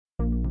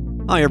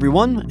Hi,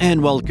 everyone,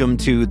 and welcome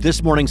to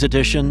this morning's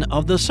edition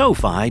of the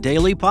SoFi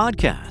Daily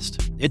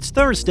Podcast. It's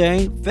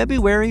Thursday,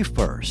 February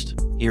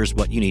 1st. Here's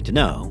what you need to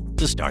know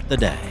to start the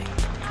day.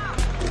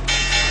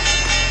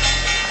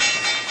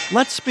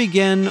 Let's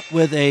begin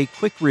with a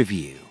quick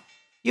review.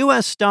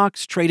 U.S.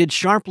 stocks traded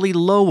sharply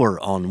lower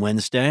on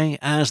Wednesday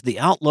as the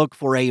outlook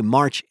for a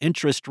March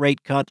interest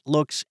rate cut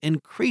looks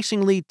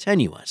increasingly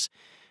tenuous.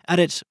 At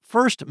its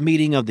first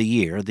meeting of the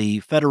year, the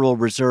Federal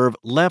Reserve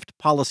left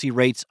policy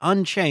rates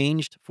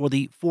unchanged for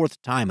the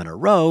fourth time in a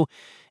row,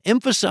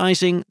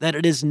 emphasizing that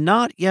it is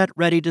not yet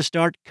ready to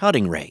start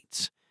cutting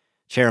rates.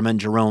 Chairman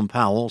Jerome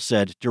Powell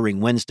said during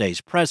Wednesday's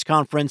press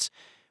conference,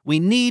 "We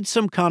need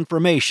some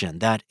confirmation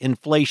that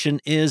inflation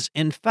is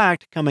in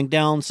fact coming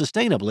down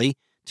sustainably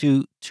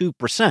to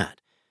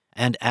 2%,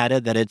 and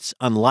added that it's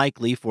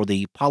unlikely for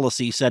the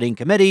policy-setting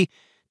committee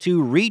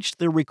to reach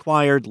the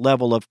required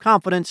level of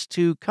confidence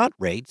to cut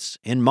rates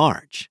in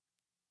March.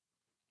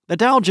 The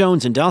Dow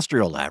Jones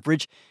Industrial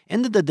Average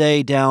ended the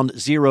day down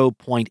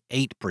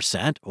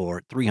 0.8%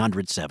 or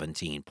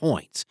 317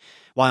 points,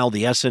 while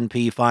the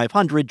S&P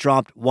 500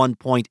 dropped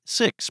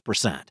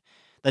 1.6%.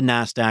 The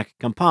Nasdaq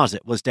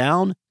Composite was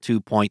down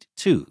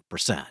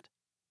 2.2%.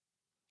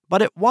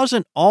 But it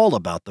wasn't all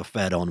about the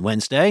Fed on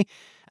Wednesday,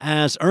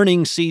 as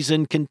earnings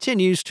season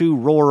continues to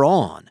roar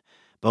on.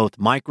 Both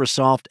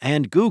Microsoft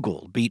and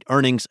Google beat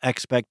earnings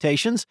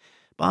expectations,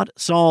 but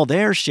saw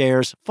their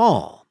shares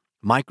fall.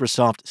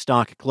 Microsoft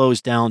stock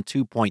closed down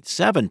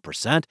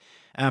 2.7%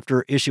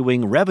 after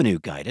issuing revenue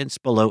guidance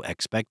below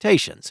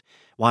expectations,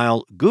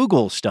 while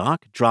Google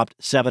stock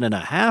dropped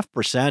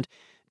 7.5%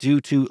 due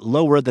to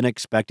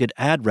lower-than-expected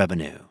ad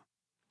revenue.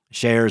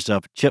 Shares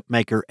of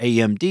chipmaker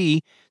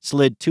AMD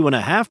slid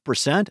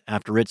 2.5%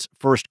 after its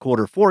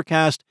first-quarter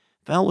forecast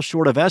fell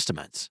short of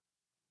estimates.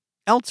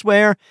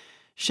 Elsewhere,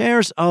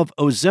 shares of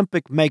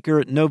Ozempic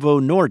maker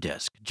Novo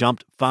Nordisk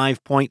jumped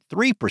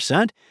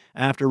 5.3%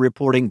 after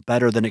reporting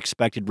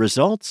better-than-expected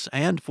results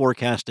and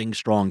forecasting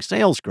strong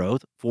sales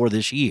growth for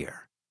this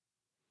year.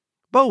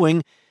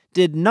 Boeing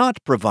did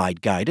not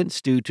provide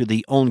guidance due to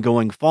the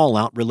ongoing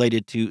fallout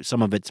related to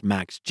some of its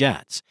MAX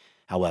jets.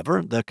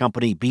 However, the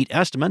company beat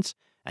estimates,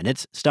 and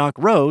its stock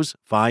rose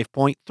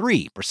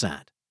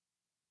 5.3%.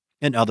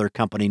 In other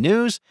company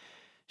news,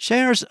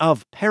 shares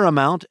of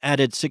Paramount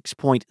added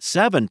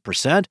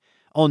 6.7%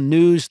 on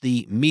news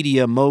the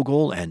media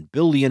mogul and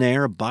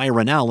billionaire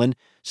Byron Allen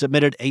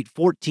submitted a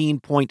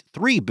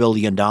 $14.3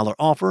 billion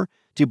offer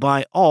to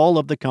buy all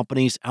of the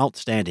company's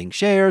outstanding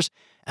shares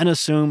and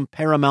assume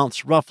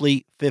Paramount's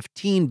roughly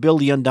 $15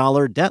 billion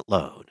debt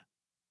load.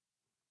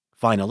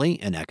 Finally,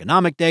 in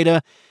economic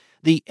data,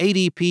 the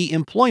ADP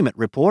employment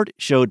report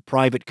showed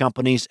private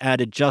companies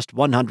added just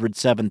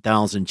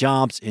 107,000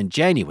 jobs in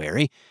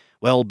January,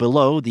 well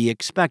below the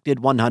expected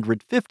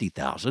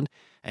 150,000,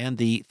 and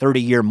the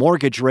 30-year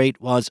mortgage rate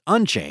was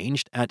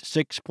unchanged at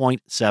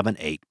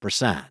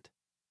 6.78%.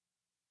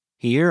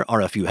 Here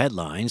are a few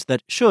headlines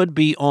that should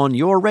be on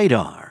your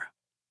radar.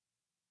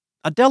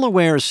 A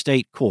Delaware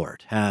state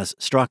court has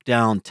struck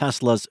down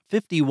Tesla's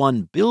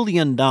 $51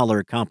 billion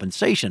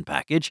compensation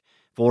package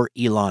for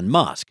Elon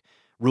Musk,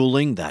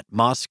 ruling that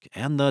Musk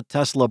and the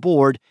Tesla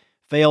board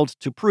failed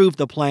to prove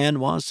the plan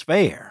was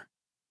fair.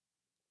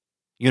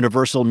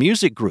 Universal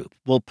Music Group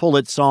will pull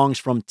its songs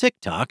from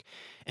TikTok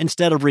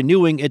instead of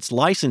renewing its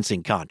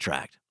licensing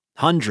contract.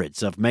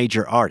 Hundreds of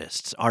major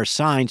artists are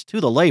signed to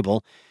the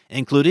label,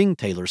 including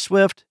Taylor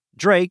Swift,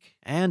 Drake,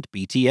 and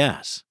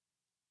BTS.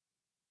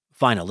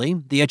 Finally,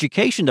 the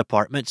Education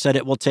Department said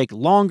it will take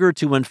longer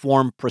to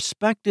inform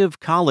prospective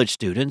college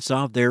students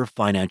of their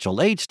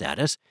financial aid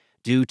status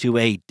due to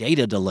a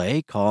data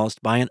delay caused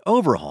by an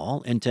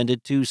overhaul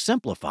intended to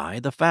simplify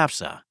the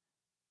FAFSA.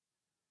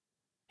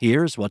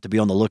 Here's what to be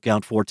on the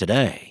lookout for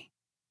today.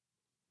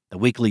 The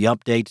weekly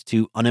update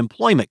to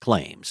unemployment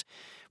claims.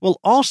 We'll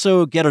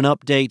also get an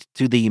update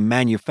to the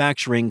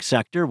manufacturing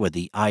sector with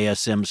the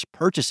ISM's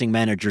Purchasing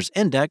Managers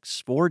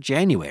Index for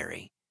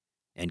January.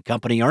 In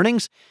company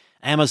earnings,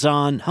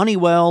 Amazon,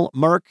 Honeywell,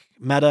 Merck,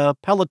 Meta,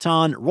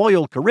 Peloton,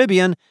 Royal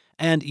Caribbean,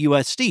 and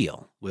U.S.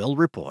 Steel will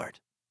report.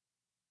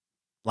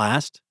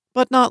 Last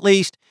but not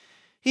least,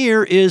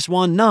 here is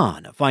one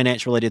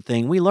non-finance-related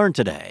thing we learned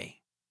today.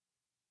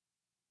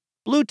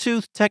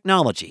 Bluetooth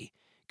technology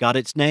got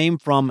its name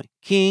from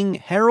King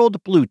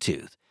Harald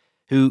Bluetooth,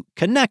 who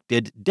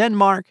connected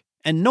Denmark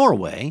and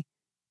Norway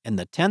in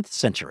the 10th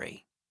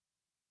century.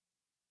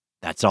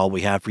 That's all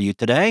we have for you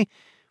today.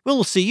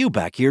 We'll see you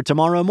back here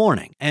tomorrow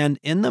morning, and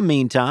in the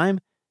meantime,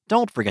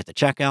 don't forget to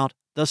check out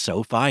the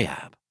SoFi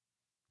app.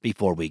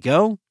 Before we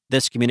go,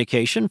 this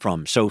communication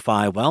from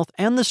SoFi Wealth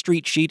and the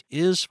Street Sheet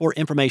is for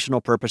informational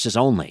purposes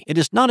only. It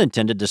is not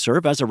intended to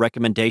serve as a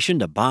recommendation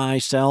to buy,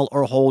 sell,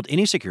 or hold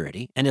any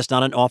security, and is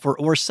not an offer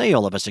or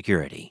sale of a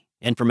security.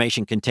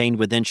 Information contained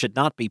within should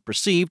not be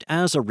perceived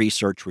as a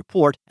research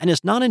report and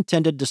is not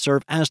intended to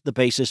serve as the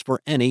basis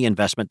for any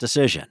investment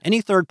decision.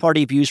 Any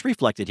third-party views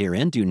reflected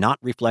herein do not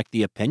reflect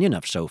the opinion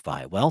of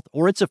SoFi Wealth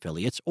or its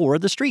affiliates or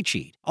the Street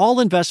Sheet.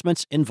 All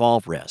investments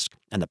involve risk,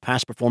 and the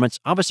past performance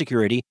of a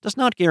security does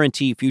not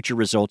guarantee future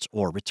results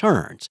or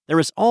returns. There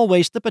is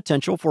always the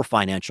potential for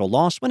financial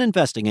loss when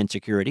investing in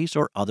securities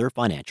or other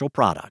financial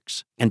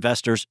products.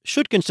 Investors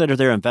should consider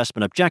their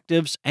investment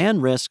objectives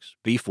and risks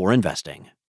before investing.